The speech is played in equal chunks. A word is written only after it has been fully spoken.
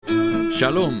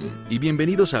Shalom y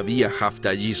bienvenidos a Vía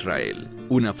Hafta Yisrael,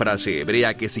 una frase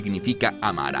hebrea que significa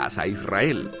amarás a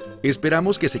Israel.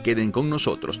 Esperamos que se queden con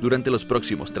nosotros durante los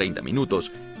próximos 30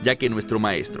 minutos, ya que nuestro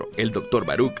maestro, el Dr.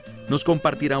 Baruch, nos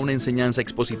compartirá una enseñanza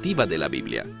expositiva de la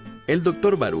Biblia. El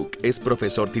Dr. Baruch es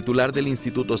profesor titular del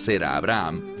Instituto Sera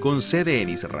Abraham, con sede en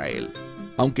Israel.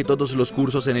 Aunque todos los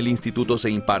cursos en el instituto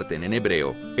se imparten en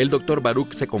hebreo, el Dr.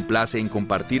 Baruch se complace en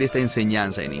compartir esta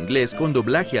enseñanza en inglés con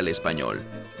doblaje al español.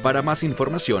 Para más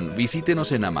información,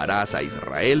 visítenos en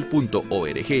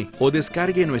amarasaisrael.org o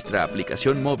descargue nuestra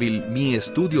aplicación móvil Mi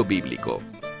Estudio Bíblico.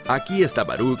 Aquí está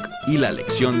Baruch y la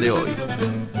lección de hoy.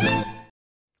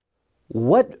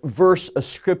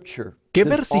 ¿Qué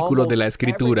versículo de la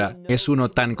Escritura es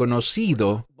uno tan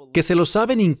conocido que se lo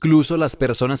saben incluso las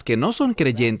personas que no son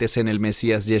creyentes en el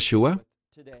Mesías Yeshua?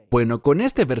 Bueno, con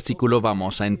este versículo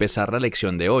vamos a empezar la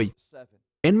lección de hoy,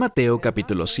 en Mateo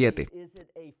capítulo 7.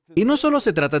 Y no solo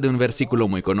se trata de un versículo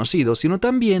muy conocido, sino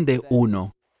también de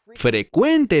uno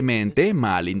frecuentemente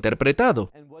mal interpretado.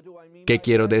 ¿Qué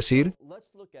quiero decir?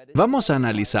 Vamos a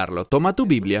analizarlo. Toma tu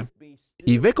Biblia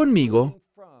y ve conmigo,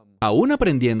 aún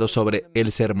aprendiendo sobre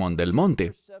el Sermón del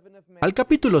Monte, al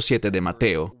capítulo 7 de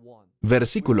Mateo,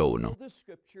 versículo 1.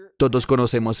 Todos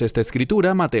conocemos esta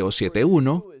escritura, Mateo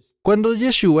 7:1, cuando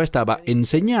Yeshua estaba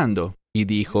enseñando y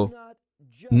dijo,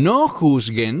 «No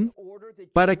juzguen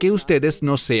para que ustedes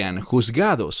no sean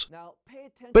juzgados».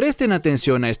 Presten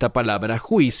atención a esta palabra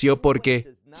juicio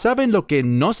porque, ¿saben lo que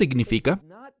no significa?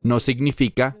 No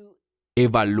significa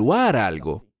evaluar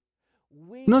algo.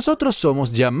 Nosotros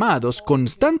somos llamados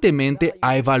constantemente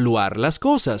a evaluar las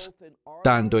cosas,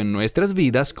 tanto en nuestras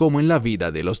vidas como en la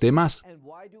vida de los demás.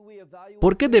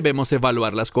 ¿Por qué debemos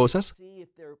evaluar las cosas?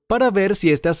 Para ver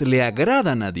si éstas le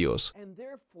agradan a Dios.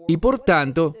 Y por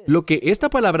tanto, lo que esta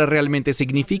palabra realmente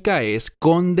significa es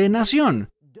condenación.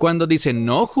 Cuando dice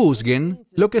no juzguen,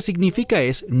 lo que significa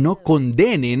es no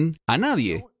condenen a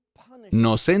nadie.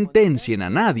 No sentencien a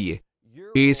nadie.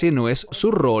 Ese no es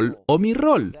su rol o mi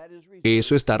rol.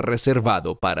 Eso está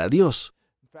reservado para Dios.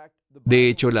 De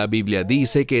hecho, la Biblia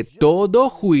dice que todo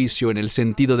juicio en el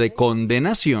sentido de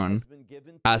condenación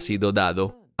ha sido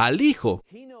dado al Hijo.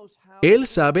 Él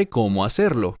sabe cómo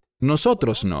hacerlo,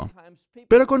 nosotros no.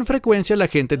 Pero con frecuencia la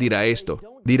gente dirá esto.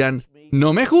 Dirán,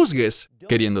 no me juzgues,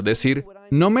 queriendo decir,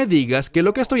 no me digas que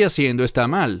lo que estoy haciendo está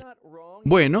mal.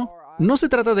 Bueno, no se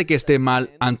trata de que esté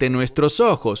mal ante nuestros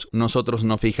ojos, nosotros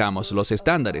no fijamos los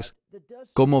estándares.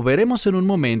 Como veremos en un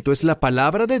momento, es la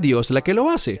palabra de Dios la que lo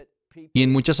hace. Y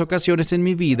en muchas ocasiones en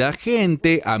mi vida,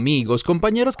 gente, amigos,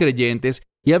 compañeros creyentes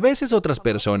y a veces otras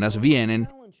personas vienen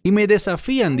y me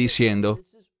desafían diciendo,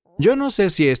 yo no sé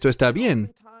si esto está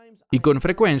bien. Y con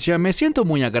frecuencia me siento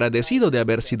muy agradecido de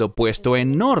haber sido puesto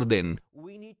en orden.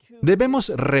 Debemos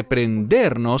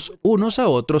reprendernos unos a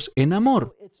otros en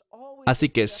amor. Así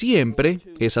que siempre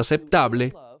es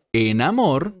aceptable, en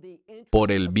amor,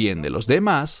 por el bien de los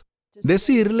demás,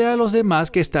 decirle a los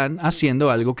demás que están haciendo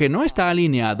algo que no está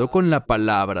alineado con la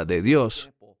palabra de Dios.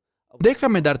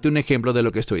 Déjame darte un ejemplo de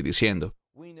lo que estoy diciendo.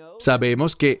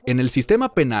 Sabemos que en el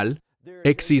sistema penal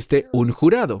existe un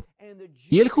jurado.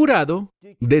 Y el jurado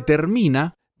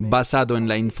determina, basado en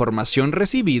la información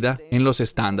recibida en los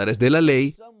estándares de la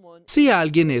ley, si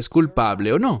alguien es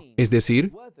culpable o no. Es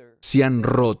decir, si han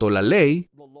roto la ley,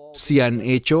 si han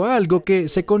hecho algo que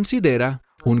se considera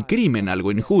un crimen,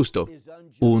 algo injusto,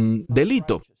 un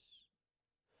delito.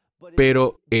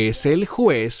 Pero es el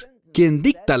juez quien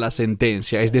dicta la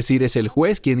sentencia, es decir, es el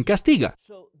juez quien castiga.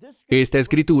 Esta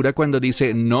escritura, cuando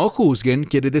dice no juzguen,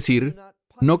 quiere decir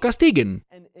no castiguen.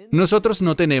 Nosotros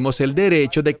no tenemos el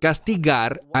derecho de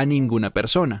castigar a ninguna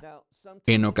persona.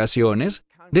 En ocasiones,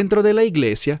 dentro de la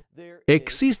iglesia,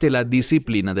 existe la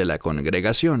disciplina de la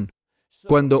congregación.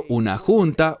 Cuando una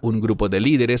junta, un grupo de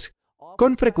líderes,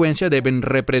 con frecuencia deben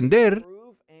reprender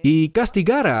y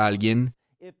castigar a alguien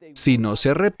si no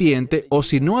se arrepiente o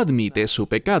si no admite su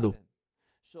pecado.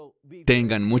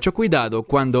 Tengan mucho cuidado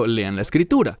cuando lean la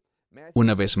Escritura.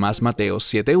 Una vez más, Mateo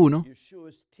 7:1.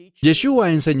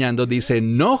 Yeshua enseñando dice,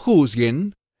 no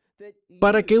juzguen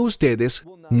para que ustedes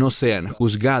no sean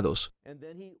juzgados.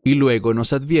 Y luego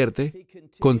nos advierte,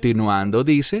 continuando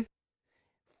dice,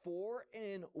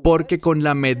 porque con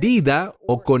la medida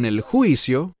o con el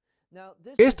juicio,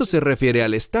 esto se refiere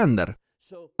al estándar.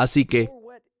 Así que,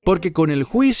 porque con el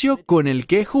juicio con el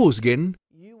que juzguen,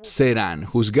 serán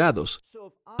juzgados.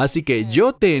 Así que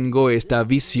yo tengo esta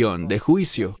visión de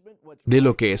juicio, de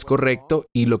lo que es correcto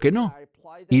y lo que no,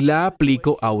 y la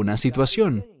aplico a una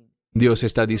situación. Dios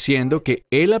está diciendo que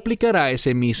Él aplicará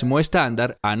ese mismo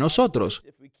estándar a nosotros.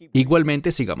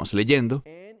 Igualmente, sigamos leyendo.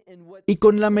 Y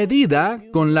con la medida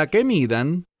con la que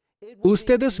midan,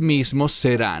 ustedes mismos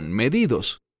serán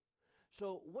medidos.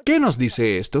 ¿Qué nos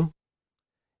dice esto?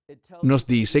 Nos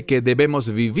dice que debemos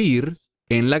vivir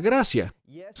en la gracia.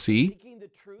 ¿Sí?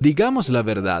 Digamos la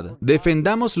verdad,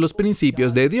 defendamos los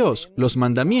principios de Dios, los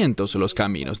mandamientos, los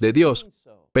caminos de Dios,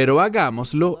 pero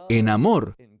hagámoslo en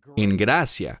amor, en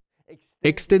gracia,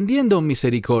 extendiendo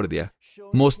misericordia,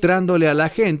 mostrándole a la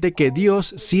gente que Dios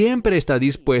siempre está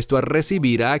dispuesto a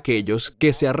recibir a aquellos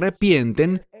que se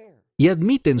arrepienten y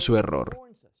admiten su error.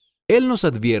 Él nos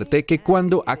advierte que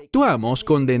cuando actuamos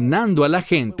condenando a la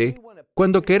gente,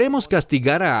 cuando queremos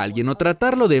castigar a alguien o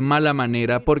tratarlo de mala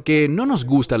manera porque no nos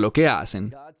gusta lo que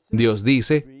hacen, Dios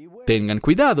dice, tengan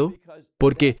cuidado,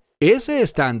 porque ese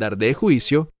estándar de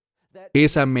juicio,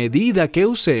 esa medida que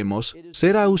usemos,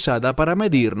 será usada para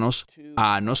medirnos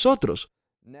a nosotros.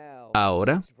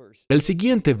 Ahora, el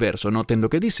siguiente verso, noten lo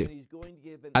que dice.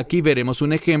 Aquí veremos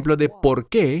un ejemplo de por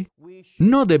qué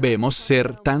no debemos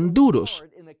ser tan duros,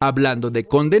 hablando de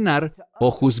condenar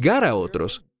o juzgar a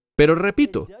otros. Pero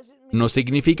repito, no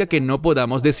significa que no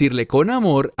podamos decirle con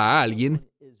amor a alguien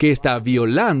que está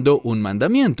violando un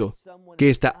mandamiento,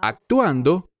 que está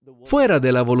actuando fuera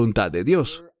de la voluntad de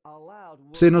Dios.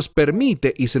 Se nos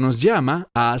permite y se nos llama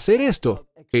a hacer esto.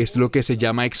 Es lo que se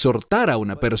llama exhortar a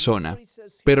una persona.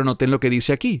 Pero noten lo que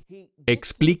dice aquí.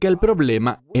 Explica el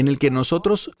problema en el que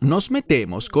nosotros nos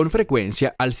metemos con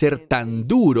frecuencia al ser tan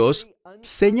duros,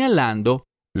 señalando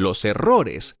los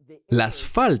errores, las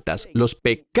faltas, los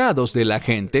pecados de la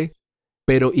gente,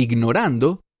 pero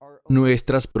ignorando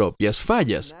nuestras propias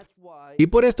fallas. Y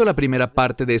por esto la primera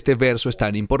parte de este verso es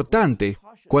tan importante,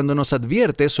 cuando nos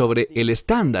advierte sobre el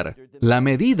estándar, la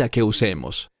medida que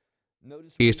usemos.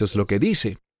 Esto es lo que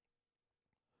dice.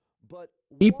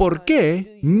 ¿Y por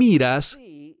qué miras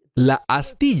la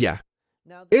astilla?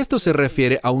 Esto se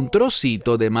refiere a un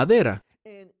trocito de madera.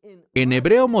 En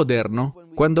hebreo moderno,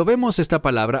 cuando vemos esta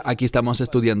palabra, aquí estamos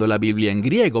estudiando la Biblia en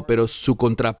griego, pero su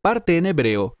contraparte en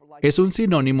hebreo es un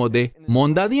sinónimo de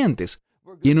mondadientes.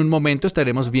 Y en un momento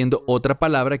estaremos viendo otra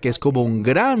palabra que es como un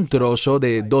gran trozo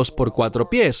de 2 por 4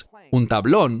 pies, un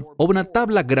tablón o una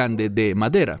tabla grande de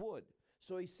madera.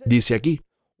 Dice aquí,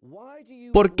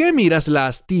 ¿por qué miras la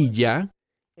astilla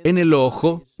en el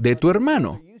ojo de tu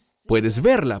hermano? Puedes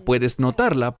verla, puedes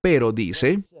notarla, pero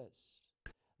dice,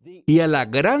 y a la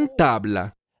gran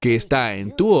tabla que está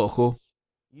en tu ojo,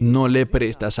 no le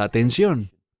prestas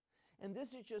atención.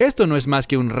 Esto no es más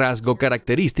que un rasgo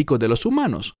característico de los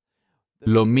humanos.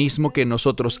 Lo mismo que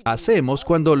nosotros hacemos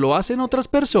cuando lo hacen otras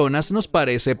personas nos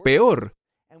parece peor.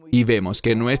 Y vemos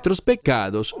que nuestros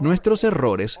pecados, nuestros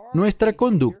errores, nuestra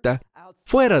conducta,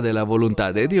 fuera de la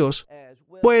voluntad de Dios,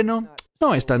 bueno,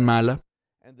 no es tan mala.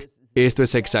 Esto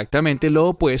es exactamente lo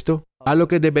opuesto a lo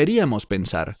que deberíamos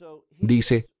pensar.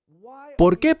 Dice,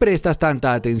 ¿por qué prestas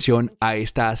tanta atención a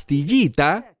esta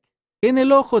astillita en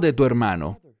el ojo de tu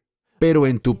hermano? Pero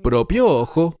en tu propio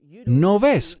ojo no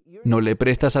ves, no le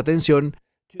prestas atención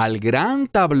al gran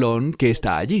tablón que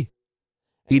está allí.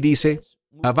 Y dice,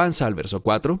 avanza al verso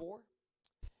 4.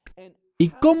 ¿Y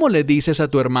cómo le dices a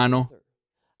tu hermano,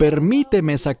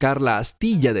 permíteme sacar la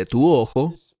astilla de tu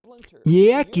ojo, y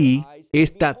he aquí,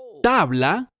 esta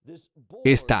tabla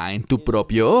está en tu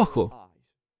propio ojo?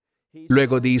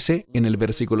 Luego dice, en el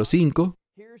versículo 5,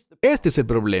 este es el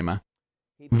problema.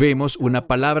 Vemos una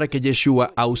palabra que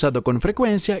Yeshua ha usado con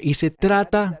frecuencia y se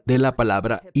trata de la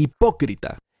palabra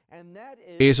hipócrita.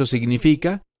 Eso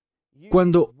significa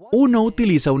cuando uno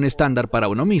utiliza un estándar para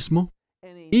uno mismo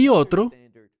y otro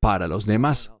para los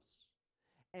demás.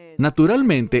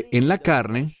 Naturalmente, en la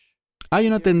carne, hay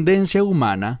una tendencia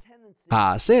humana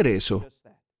a hacer eso,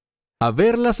 a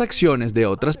ver las acciones de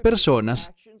otras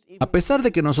personas, a pesar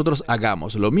de que nosotros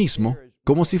hagamos lo mismo,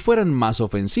 como si fueran más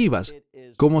ofensivas,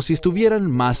 como si estuvieran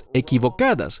más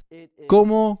equivocadas,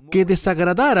 como que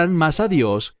desagradaran más a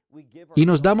Dios, y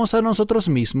nos damos a nosotros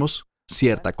mismos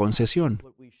cierta concesión.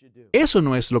 Eso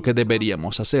no es lo que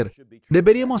deberíamos hacer.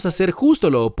 Deberíamos hacer justo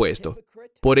lo opuesto.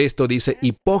 Por esto dice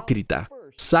hipócrita.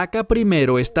 Saca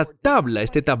primero esta tabla,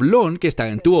 este tablón que está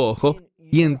en tu ojo,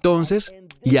 y entonces,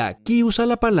 y aquí usa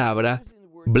la palabra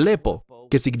blepo,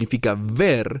 que significa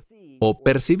ver o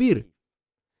percibir.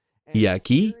 Y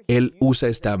aquí él usa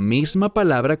esta misma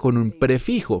palabra con un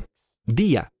prefijo,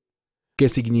 dia, que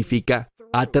significa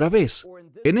a través.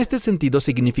 En este sentido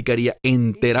significaría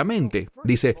enteramente.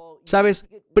 Dice, ¿sabes?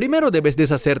 Primero debes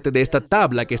deshacerte de esta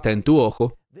tabla que está en tu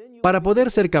ojo para poder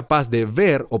ser capaz de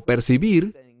ver o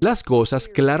percibir las cosas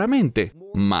claramente,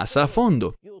 más a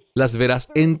fondo. Las verás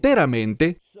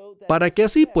enteramente para que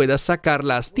así puedas sacar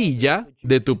la astilla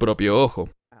de tu propio ojo.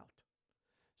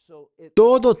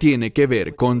 Todo tiene que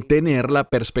ver con tener la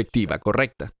perspectiva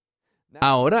correcta.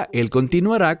 Ahora él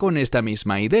continuará con esta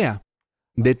misma idea,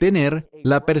 de tener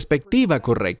la perspectiva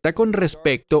correcta con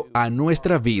respecto a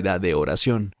nuestra vida de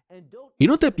oración. Y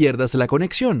no te pierdas la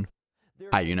conexión.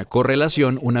 Hay una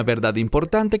correlación, una verdad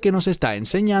importante que nos está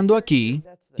enseñando aquí,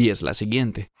 y es la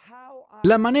siguiente.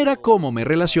 La manera como me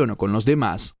relaciono con los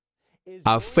demás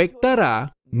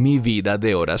afectará mi vida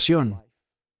de oración.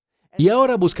 Y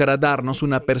ahora buscará darnos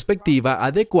una perspectiva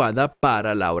adecuada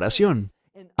para la oración,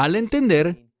 al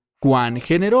entender cuán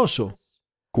generoso,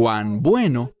 cuán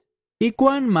bueno y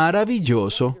cuán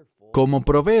maravilloso como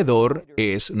proveedor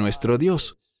es nuestro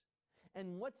Dios.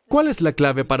 ¿Cuál es la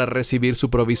clave para recibir su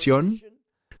provisión?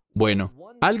 Bueno,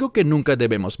 algo que nunca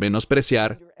debemos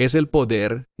menospreciar es el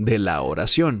poder de la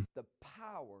oración.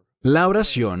 La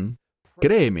oración,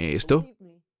 créeme esto,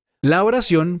 la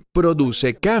oración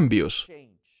produce cambios.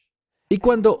 Y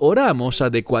cuando oramos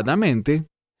adecuadamente,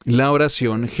 la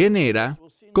oración genera,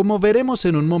 como veremos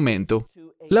en un momento,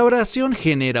 la oración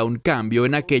genera un cambio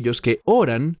en aquellos que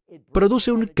oran,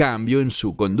 produce un cambio en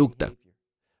su conducta.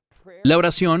 La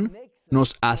oración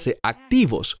nos hace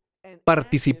activos,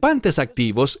 participantes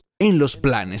activos en los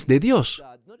planes de Dios.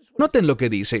 Noten lo que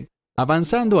dice.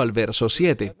 Avanzando al verso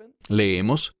 7,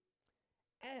 leemos,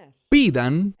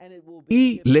 pidan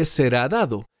y les será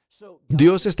dado.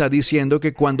 Dios está diciendo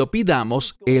que cuando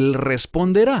pidamos, Él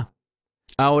responderá.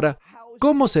 Ahora,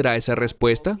 ¿cómo será esa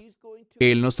respuesta?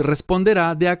 Él nos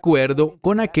responderá de acuerdo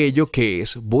con aquello que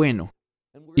es bueno.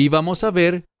 Y vamos a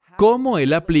ver cómo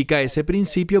Él aplica ese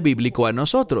principio bíblico a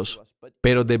nosotros.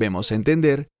 Pero debemos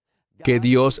entender que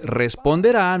Dios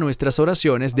responderá a nuestras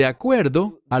oraciones de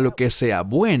acuerdo a lo que sea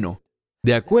bueno,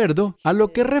 de acuerdo a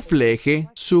lo que refleje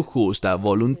su justa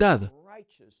voluntad.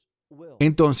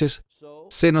 Entonces,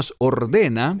 se nos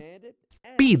ordena,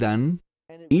 pidan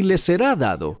y les será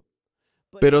dado.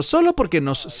 Pero solo porque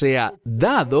nos sea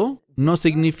dado, no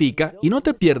significa, y no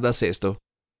te pierdas esto,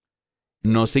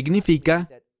 no significa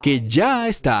que ya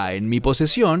está en mi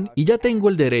posesión y ya tengo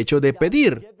el derecho de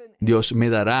pedir. Dios me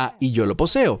dará y yo lo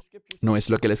poseo. No es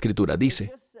lo que la Escritura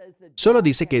dice. Solo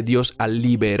dice que Dios ha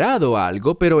liberado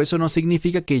algo, pero eso no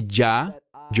significa que ya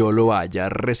yo lo haya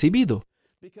recibido.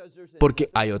 Porque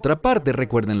hay otra parte,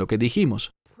 recuerden lo que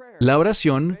dijimos. La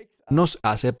oración nos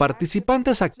hace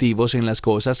participantes activos en las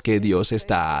cosas que Dios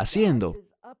está haciendo.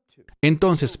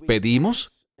 Entonces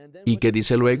pedimos, ¿y qué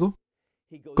dice luego?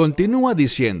 Continúa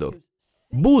diciendo,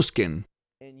 busquen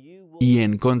y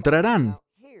encontrarán.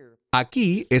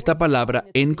 Aquí, esta palabra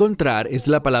encontrar es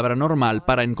la palabra normal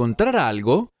para encontrar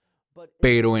algo,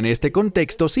 pero en este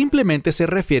contexto simplemente se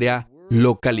refiere a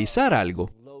localizar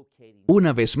algo.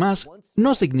 Una vez más,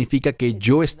 no significa que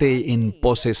yo esté en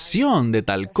posesión de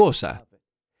tal cosa,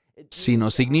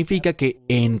 sino significa que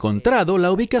he encontrado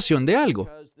la ubicación de algo,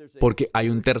 porque hay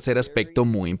un tercer aspecto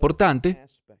muy importante,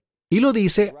 y lo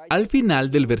dice al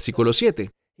final del versículo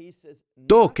 7.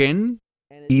 Toquen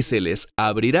y se les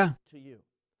abrirá.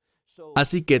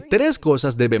 Así que 3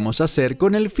 cosas debemos hacer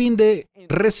con el fin de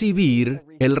recibir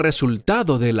el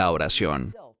resultado de la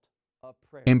oración.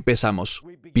 Empezamos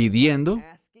pidiendo,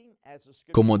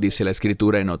 como dice la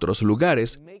Escritura en otros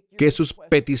lugares, que sus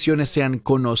peticiones sean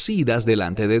conocidas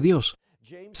delante de Dios.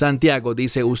 Santiago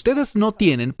dice, ustedes no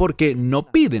tienen porque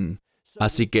no piden.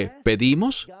 Así que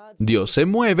pedimos, Dios se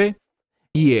mueve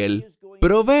y Él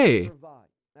provee.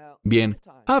 Bien,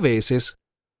 a veces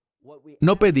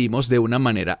no pedimos de una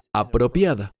manera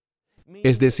apropiada.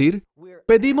 Es decir,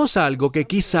 pedimos algo que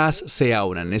quizás sea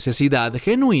una necesidad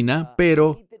genuina,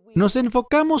 pero nos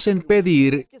enfocamos en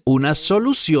pedir una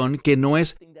solución que no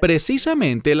es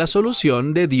precisamente la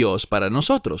solución de Dios para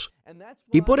nosotros.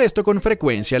 Y por esto con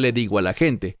frecuencia le digo a la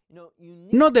gente,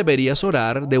 no deberías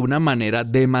orar de una manera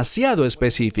demasiado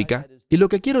específica, y lo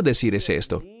que quiero decir es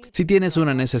esto. Si tienes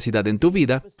una necesidad en tu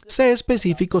vida, sé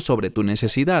específico sobre tu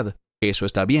necesidad. Eso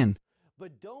está bien.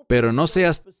 Pero no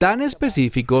seas tan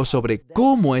específico sobre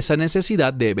cómo esa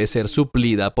necesidad debe ser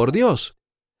suplida por Dios.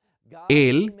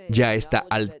 Él ya está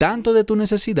al tanto de tu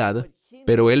necesidad,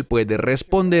 pero Él puede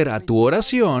responder a tu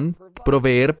oración,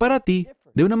 proveer para ti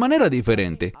de una manera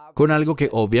diferente, con algo que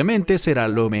obviamente será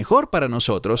lo mejor para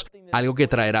nosotros, algo que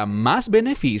traerá más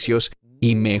beneficios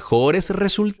y mejores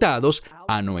resultados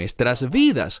a nuestras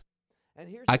vidas.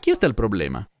 Aquí está el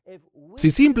problema. Si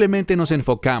simplemente nos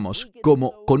enfocamos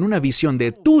como con una visión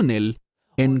de túnel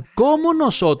en cómo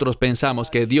nosotros pensamos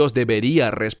que Dios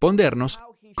debería respondernos,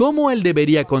 cómo Él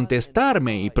debería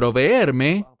contestarme y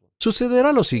proveerme,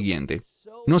 sucederá lo siguiente.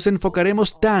 Nos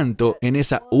enfocaremos tanto en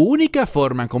esa única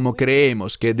forma como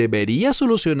creemos que debería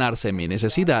solucionarse mi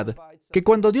necesidad, que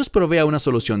cuando Dios provea una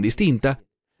solución distinta,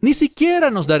 ni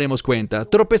siquiera nos daremos cuenta,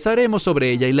 tropezaremos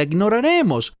sobre ella y la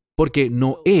ignoraremos, porque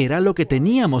no era lo que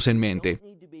teníamos en mente.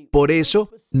 Por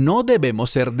eso, no debemos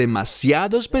ser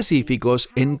demasiado específicos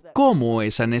en cómo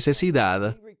esa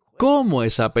necesidad, cómo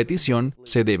esa petición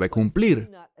se debe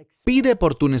cumplir. Pide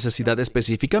por tu necesidad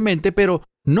específicamente, pero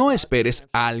no esperes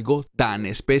algo tan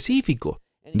específico.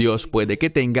 Dios puede que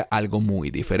tenga algo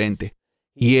muy diferente.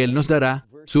 Y Él nos dará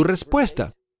su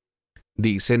respuesta.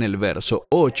 Dice en el verso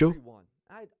 8,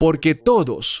 porque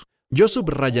todos, yo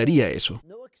subrayaría eso,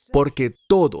 porque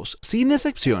todos, sin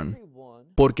excepción,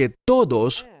 porque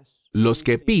todos los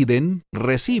que piden,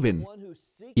 reciben.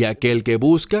 Y aquel que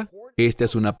busca, esta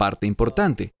es una parte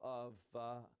importante,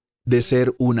 de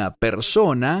ser una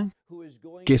persona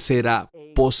que será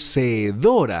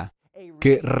poseedora,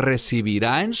 que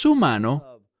recibirá en su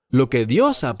mano lo que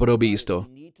Dios ha provisto.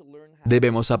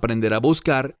 Debemos aprender a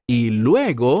buscar y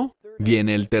luego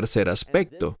viene el tercer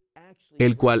aspecto,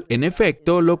 el cual en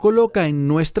efecto lo coloca en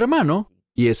nuestra mano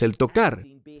y es el tocar,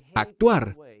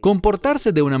 actuar,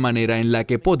 comportarse de una manera en la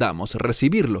que podamos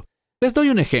recibirlo. Les doy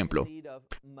un ejemplo.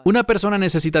 Una persona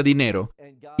necesita dinero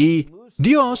y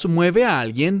Dios mueve a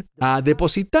alguien a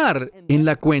depositar en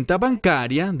la cuenta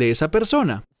bancaria de esa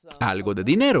persona algo de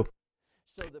dinero.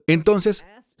 Entonces,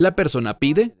 la persona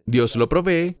pide, Dios lo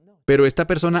provee, pero esta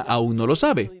persona aún no lo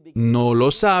sabe. No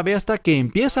lo sabe hasta que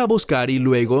empieza a buscar y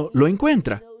luego lo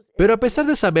encuentra. Pero a pesar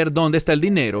de saber dónde está el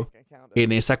dinero,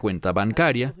 en esa cuenta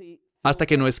bancaria, hasta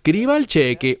que no escriba el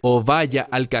cheque o vaya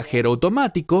al cajero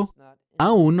automático,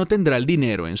 aún no tendrá el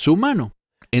dinero en su mano.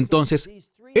 Entonces,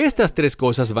 estas tres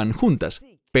cosas van juntas: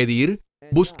 pedir,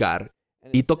 buscar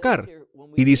y tocar.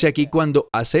 Y dice aquí, cuando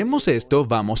hacemos esto,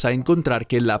 vamos a encontrar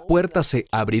que la puerta se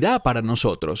abrirá para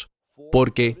nosotros.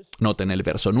 Porque, noten el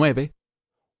verso 9,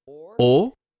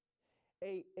 o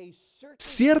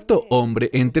cierto hombre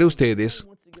entre ustedes.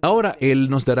 Ahora Él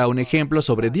nos dará un ejemplo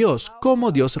sobre Dios,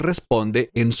 cómo Dios responde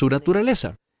en su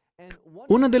naturaleza.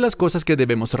 Una de las cosas que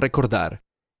debemos recordar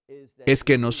es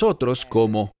que nosotros,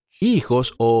 como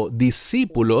hijos o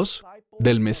discípulos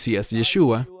del Mesías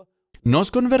Yeshua,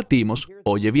 nos convertimos,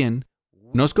 oye bien,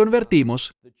 nos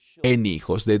convertimos en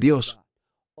hijos de Dios,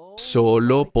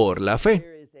 solo por la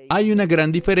fe. Hay una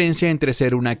gran diferencia entre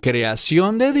ser una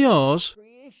creación de Dios.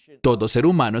 Todo ser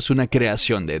humano es una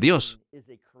creación de Dios,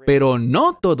 pero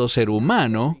no todo ser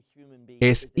humano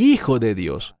es hijo de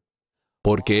Dios.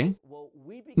 ¿Por qué?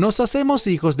 Nos hacemos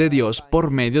hijos de Dios por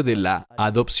medio de la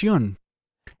adopción.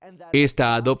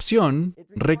 Esta adopción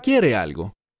requiere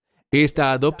algo.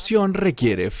 Esta adopción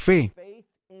requiere fe,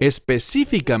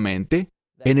 específicamente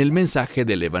en el mensaje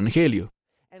del Evangelio.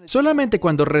 Solamente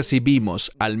cuando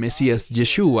recibimos al Mesías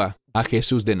Yeshua, a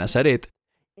Jesús de Nazaret,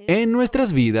 en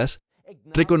nuestras vidas,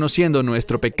 reconociendo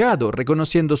nuestro pecado,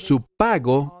 reconociendo su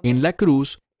pago en la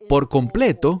cruz por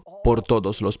completo por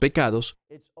todos los pecados,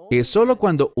 es solo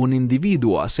cuando un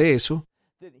individuo hace eso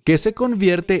que se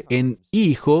convierte en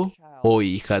hijo o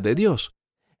hija de Dios.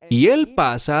 Y Él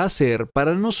pasa a ser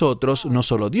para nosotros no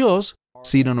solo Dios,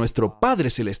 sino nuestro Padre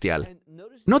Celestial.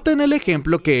 Noten el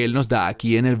ejemplo que Él nos da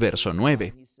aquí en el verso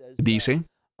 9. Dice,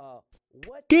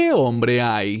 ¿qué hombre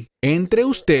hay entre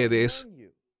ustedes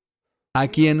a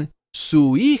quien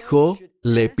su hijo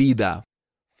le pida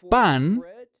pan?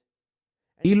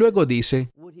 Y luego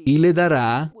dice, ¿y le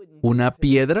dará una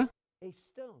piedra?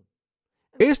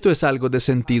 Esto es algo de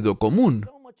sentido común.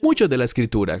 Mucho de la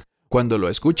Escritura, cuando lo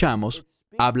escuchamos,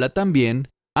 habla también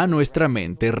a nuestra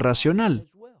mente racional.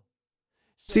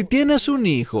 Si tienes un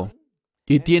hijo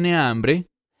y tiene hambre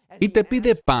y te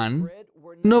pide pan,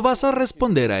 no vas a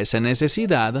responder a esa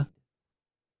necesidad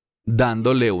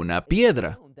dándole una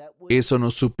piedra. Eso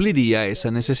no supliría esa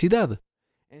necesidad.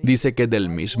 Dice que del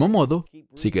mismo modo,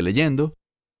 sigue leyendo,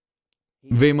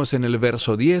 vemos en el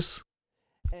verso 10,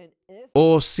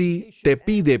 o si te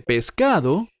pide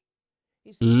pescado,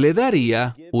 le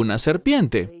daría una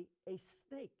serpiente.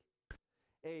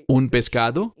 Un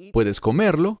pescado, puedes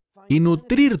comerlo y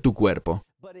nutrir tu cuerpo,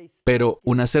 pero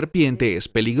una serpiente es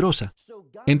peligrosa.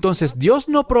 Entonces Dios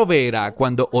no proveerá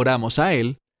cuando oramos a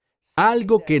Él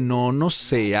algo que no nos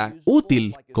sea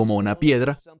útil, como una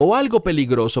piedra o algo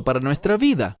peligroso para nuestra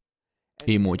vida.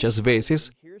 Y muchas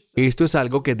veces, esto es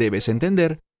algo que debes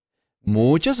entender,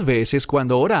 muchas veces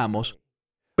cuando oramos,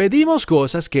 pedimos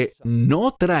cosas que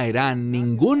no traerán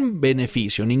ningún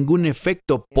beneficio, ningún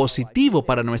efecto positivo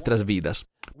para nuestras vidas.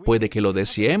 Puede que lo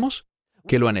deseemos,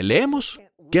 que lo anhelemos,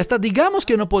 que hasta digamos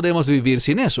que no podemos vivir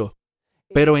sin eso.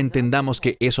 Pero entendamos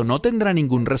que eso no tendrá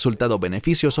ningún resultado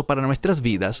beneficioso para nuestras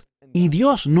vidas y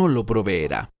Dios no lo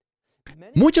proveerá.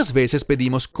 Muchas veces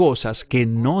pedimos cosas que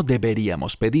no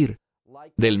deberíamos pedir.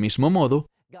 Del mismo modo,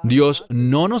 Dios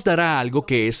no nos dará algo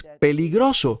que es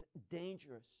peligroso.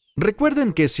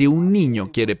 Recuerden que si un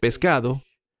niño quiere pescado,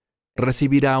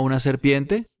 ¿recibirá una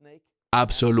serpiente?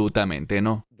 Absolutamente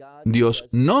no. Dios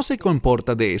no se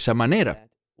comporta de esa manera.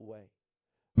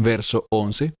 Verso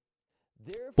 11.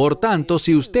 Por tanto,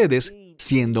 si ustedes,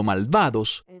 siendo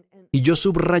malvados, y yo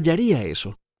subrayaría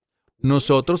eso,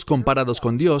 nosotros, comparados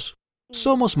con Dios,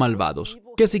 somos malvados.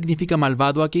 ¿Qué significa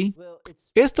malvado aquí?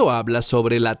 Esto habla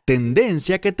sobre la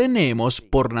tendencia que tenemos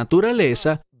por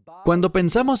naturaleza cuando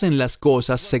pensamos en las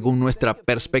cosas según nuestra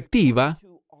perspectiva,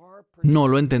 no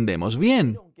lo entendemos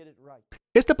bien.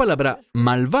 Esta palabra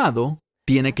malvado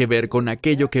tiene que ver con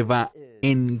aquello que va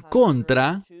en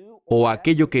contra o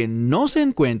aquello que no se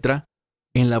encuentra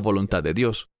en la voluntad de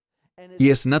Dios. Y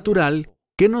es natural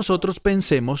que nosotros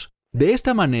pensemos de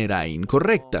esta manera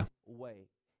incorrecta.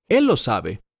 Él lo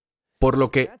sabe, por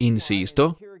lo que,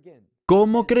 insisto,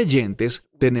 como creyentes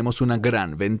tenemos una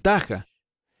gran ventaja,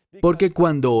 porque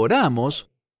cuando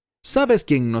oramos, ¿sabes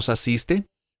quién nos asiste?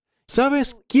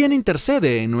 ¿Sabes quién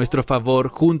intercede en nuestro favor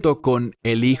junto con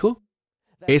el Hijo?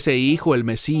 Ese Hijo, el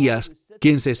Mesías,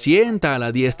 quien se sienta a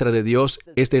la diestra de Dios,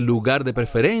 es el lugar de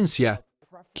preferencia,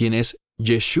 quien es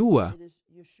Yeshua.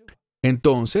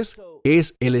 Entonces,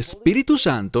 es el Espíritu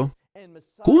Santo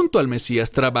junto al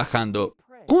Mesías trabajando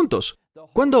juntos.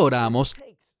 Cuando oramos,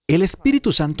 el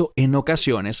Espíritu Santo en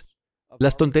ocasiones,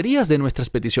 las tonterías de nuestras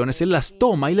peticiones, Él las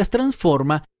toma y las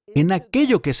transforma en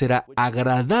aquello que será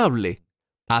agradable,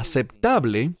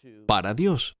 aceptable para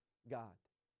Dios.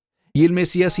 Y el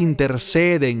Mesías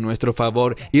intercede en nuestro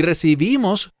favor y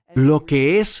recibimos lo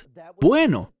que es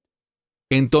bueno.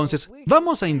 Entonces,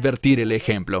 vamos a invertir el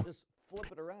ejemplo.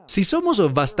 Si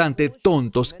somos bastante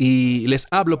tontos, y les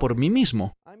hablo por mí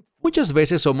mismo, muchas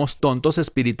veces somos tontos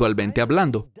espiritualmente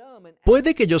hablando.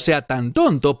 Puede que yo sea tan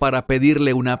tonto para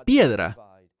pedirle una piedra,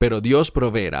 pero Dios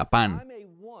proveerá pan.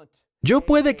 Yo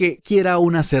puede que quiera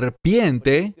una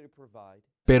serpiente,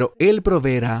 pero Él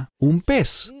proveerá un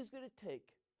pez.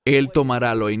 Él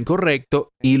tomará lo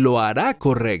incorrecto y lo hará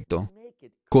correcto,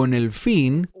 con el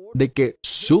fin de que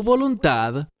su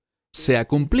voluntad sea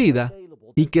cumplida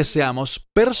y que seamos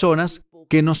personas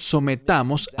que nos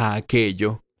sometamos a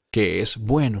aquello que es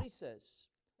bueno.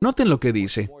 Noten lo que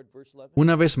dice,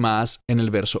 una vez más en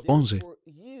el verso 11.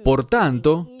 Por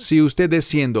tanto, si ustedes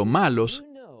siendo malos,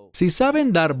 si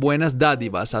saben dar buenas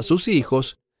dádivas a sus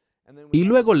hijos, y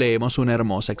luego leemos una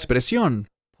hermosa expresión,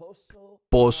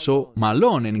 pozo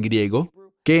malón en griego,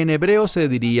 que en hebreo se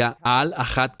diría al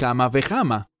ahat kama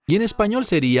vejama, y en español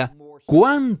sería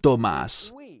cuánto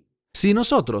más. Si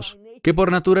nosotros, que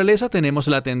por naturaleza tenemos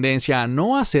la tendencia a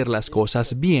no hacer las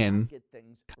cosas bien,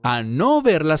 a no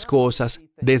ver las cosas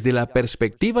desde la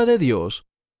perspectiva de Dios,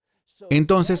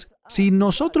 entonces, si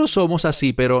nosotros somos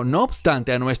así, pero no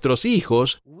obstante a nuestros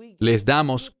hijos, les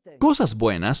damos cosas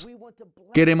buenas,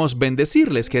 queremos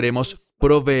bendecirles, queremos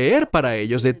proveer para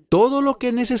ellos de todo lo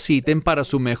que necesiten para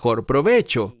su mejor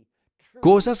provecho,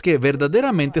 cosas que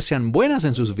verdaderamente sean buenas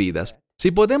en sus vidas. Si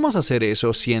podemos hacer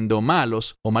eso siendo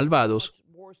malos o malvados,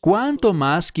 ¿cuánto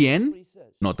más quién?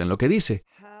 Noten lo que dice.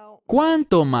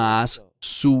 ¿Cuánto más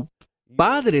su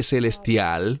Padre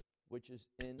Celestial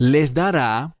les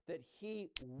dará?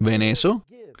 ¿Ven eso?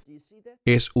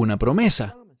 Es una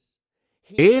promesa.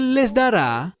 Él les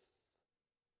dará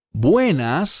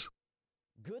buenas,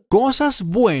 cosas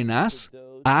buenas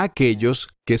a aquellos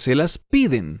que se las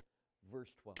piden.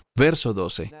 Verso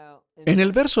 12. En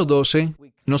el verso 12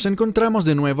 nos encontramos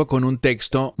de nuevo con un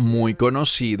texto muy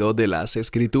conocido de las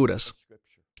Escrituras.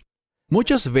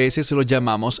 Muchas veces lo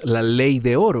llamamos la ley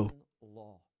de oro,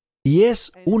 y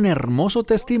es un hermoso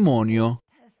testimonio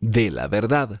de la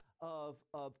verdad.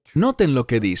 Noten lo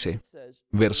que dice,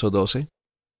 verso 12.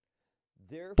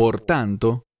 Por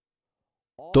tanto,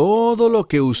 todo lo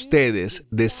que ustedes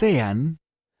desean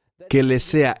que les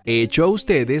sea hecho a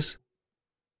ustedes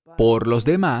por los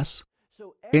demás,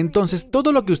 entonces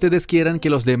todo lo que ustedes quieran que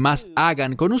los demás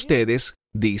hagan con ustedes,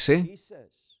 dice,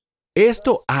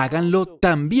 esto háganlo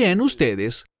también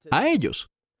ustedes a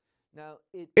ellos.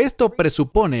 Esto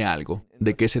presupone algo.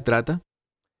 ¿De qué se trata?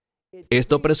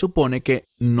 Esto presupone que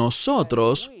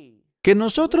nosotros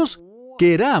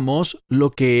queramos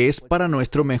lo que es para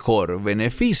nuestro mejor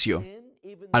beneficio.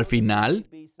 Al final,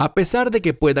 a pesar de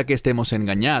que pueda que estemos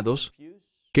engañados,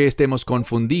 que estemos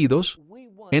confundidos,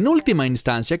 en última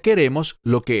instancia queremos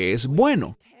lo que es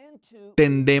bueno.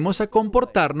 Tendemos a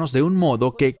comportarnos de un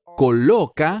modo que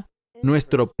coloca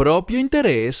nuestro propio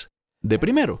interés de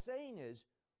primero.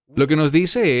 Lo que nos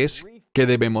dice es que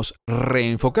debemos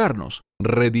reenfocarnos,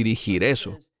 redirigir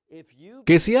eso.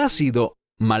 Que si has sido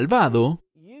malvado,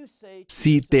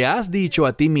 si te has dicho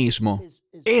a ti mismo,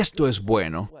 esto es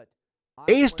bueno,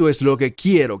 esto es lo que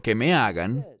quiero que me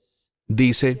hagan,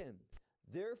 Dice,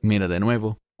 mira de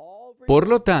nuevo, por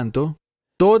lo tanto,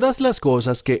 todas las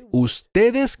cosas que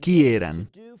ustedes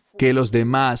quieran que los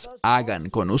demás hagan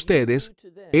con ustedes,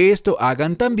 esto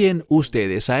hagan también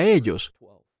ustedes a ellos.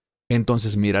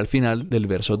 Entonces mira al final del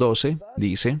verso 12,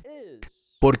 dice,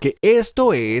 porque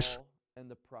esto es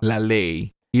la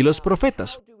ley y los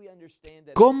profetas.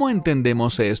 ¿Cómo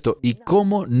entendemos esto y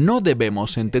cómo no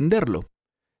debemos entenderlo?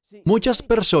 Muchas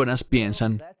personas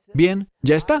piensan, bien,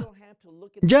 ya está.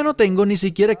 Ya no tengo ni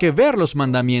siquiera que ver los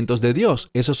mandamientos de Dios,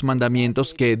 esos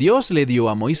mandamientos que Dios le dio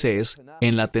a Moisés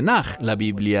en la Tenaj, la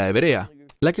Biblia hebrea,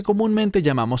 la que comúnmente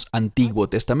llamamos Antiguo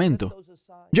Testamento.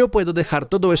 Yo puedo dejar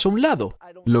todo eso a un lado,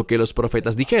 lo que los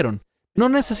profetas dijeron. No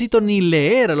necesito ni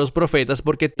leer a los profetas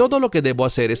porque todo lo que debo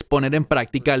hacer es poner en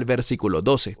práctica el versículo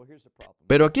 12.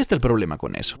 Pero aquí está el problema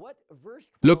con eso.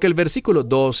 Lo que el versículo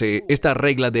 12, esta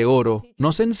regla de oro,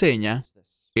 nos enseña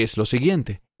es lo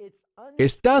siguiente.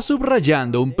 Está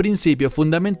subrayando un principio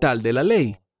fundamental de la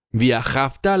ley,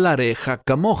 Viajafta lareja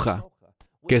kamoja,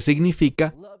 que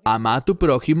significa ama a tu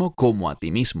prójimo como a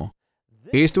ti mismo.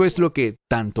 Esto es lo que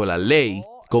tanto la ley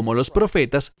como los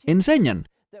profetas enseñan,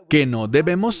 que no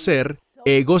debemos ser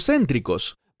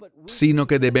egocéntricos, sino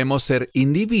que debemos ser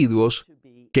individuos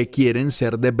que quieren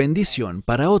ser de bendición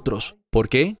para otros. ¿Por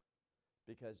qué?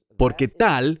 Porque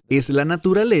tal es la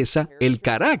naturaleza, el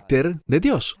carácter de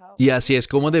Dios. Y así es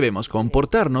como debemos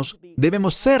comportarnos,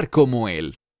 debemos ser como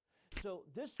Él.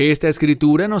 Esta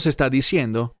escritura nos está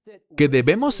diciendo que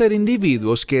debemos ser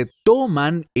individuos que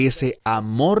toman ese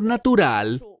amor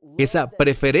natural, esa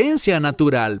preferencia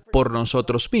natural por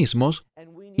nosotros mismos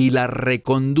y la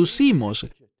reconducimos,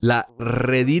 la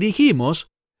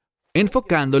redirigimos,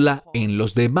 enfocándola en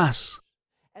los demás.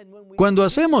 Cuando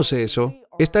hacemos eso,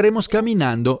 estaremos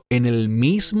caminando en el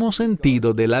mismo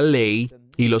sentido de la ley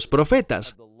y los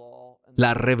profetas,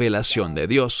 la revelación de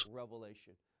Dios.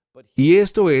 Y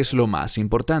esto es lo más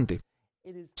importante.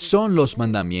 Son los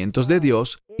mandamientos de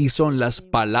Dios y son las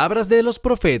palabras de los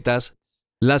profetas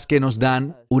las que nos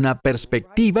dan una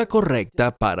perspectiva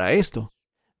correcta para esto.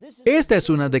 Esta es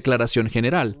una declaración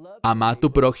general. Ama a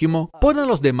tu prójimo, pon a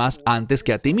los demás antes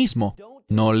que a ti mismo.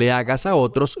 No le hagas a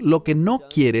otros lo que no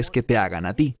quieres que te hagan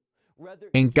a ti.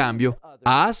 En cambio,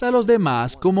 haz a los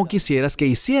demás como quisieras que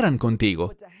hicieran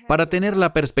contigo. Para tener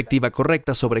la perspectiva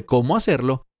correcta sobre cómo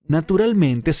hacerlo,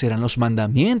 naturalmente serán los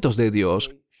mandamientos de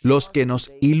Dios los que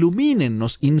nos iluminen,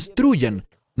 nos instruyan,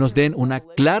 nos den una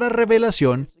clara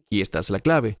revelación, y esta es la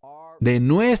clave, de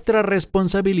nuestra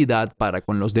responsabilidad para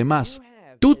con los demás.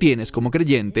 Tú tienes como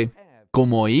creyente,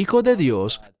 como hijo de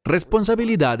Dios,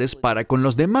 responsabilidades para con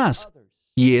los demás,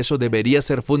 y eso debería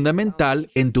ser fundamental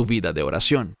en tu vida de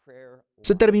oración.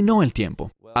 Se terminó el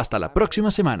tiempo. Hasta la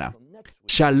próxima semana.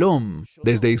 Shalom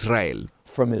desde Israel.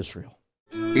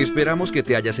 Esperamos que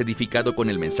te hayas edificado con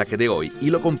el mensaje de hoy y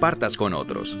lo compartas con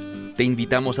otros. Te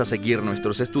invitamos a seguir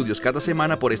nuestros estudios cada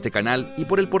semana por este canal y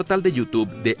por el portal de YouTube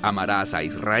de Amarás a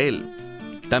Israel.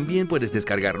 También puedes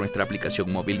descargar nuestra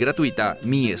aplicación móvil gratuita,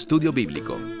 Mi Estudio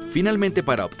Bíblico. Finalmente,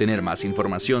 para obtener más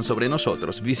información sobre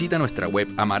nosotros, visita nuestra web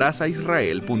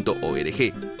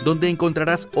amarasaisrael.org, donde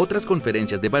encontrarás otras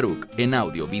conferencias de Baruch en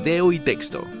audio, video y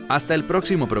texto. Hasta el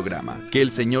próximo programa. Que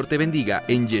el Señor te bendiga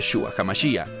en Yeshua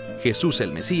HaMashiach, Jesús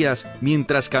el Mesías,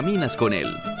 mientras caminas con Él.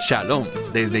 Shalom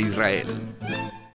desde Israel.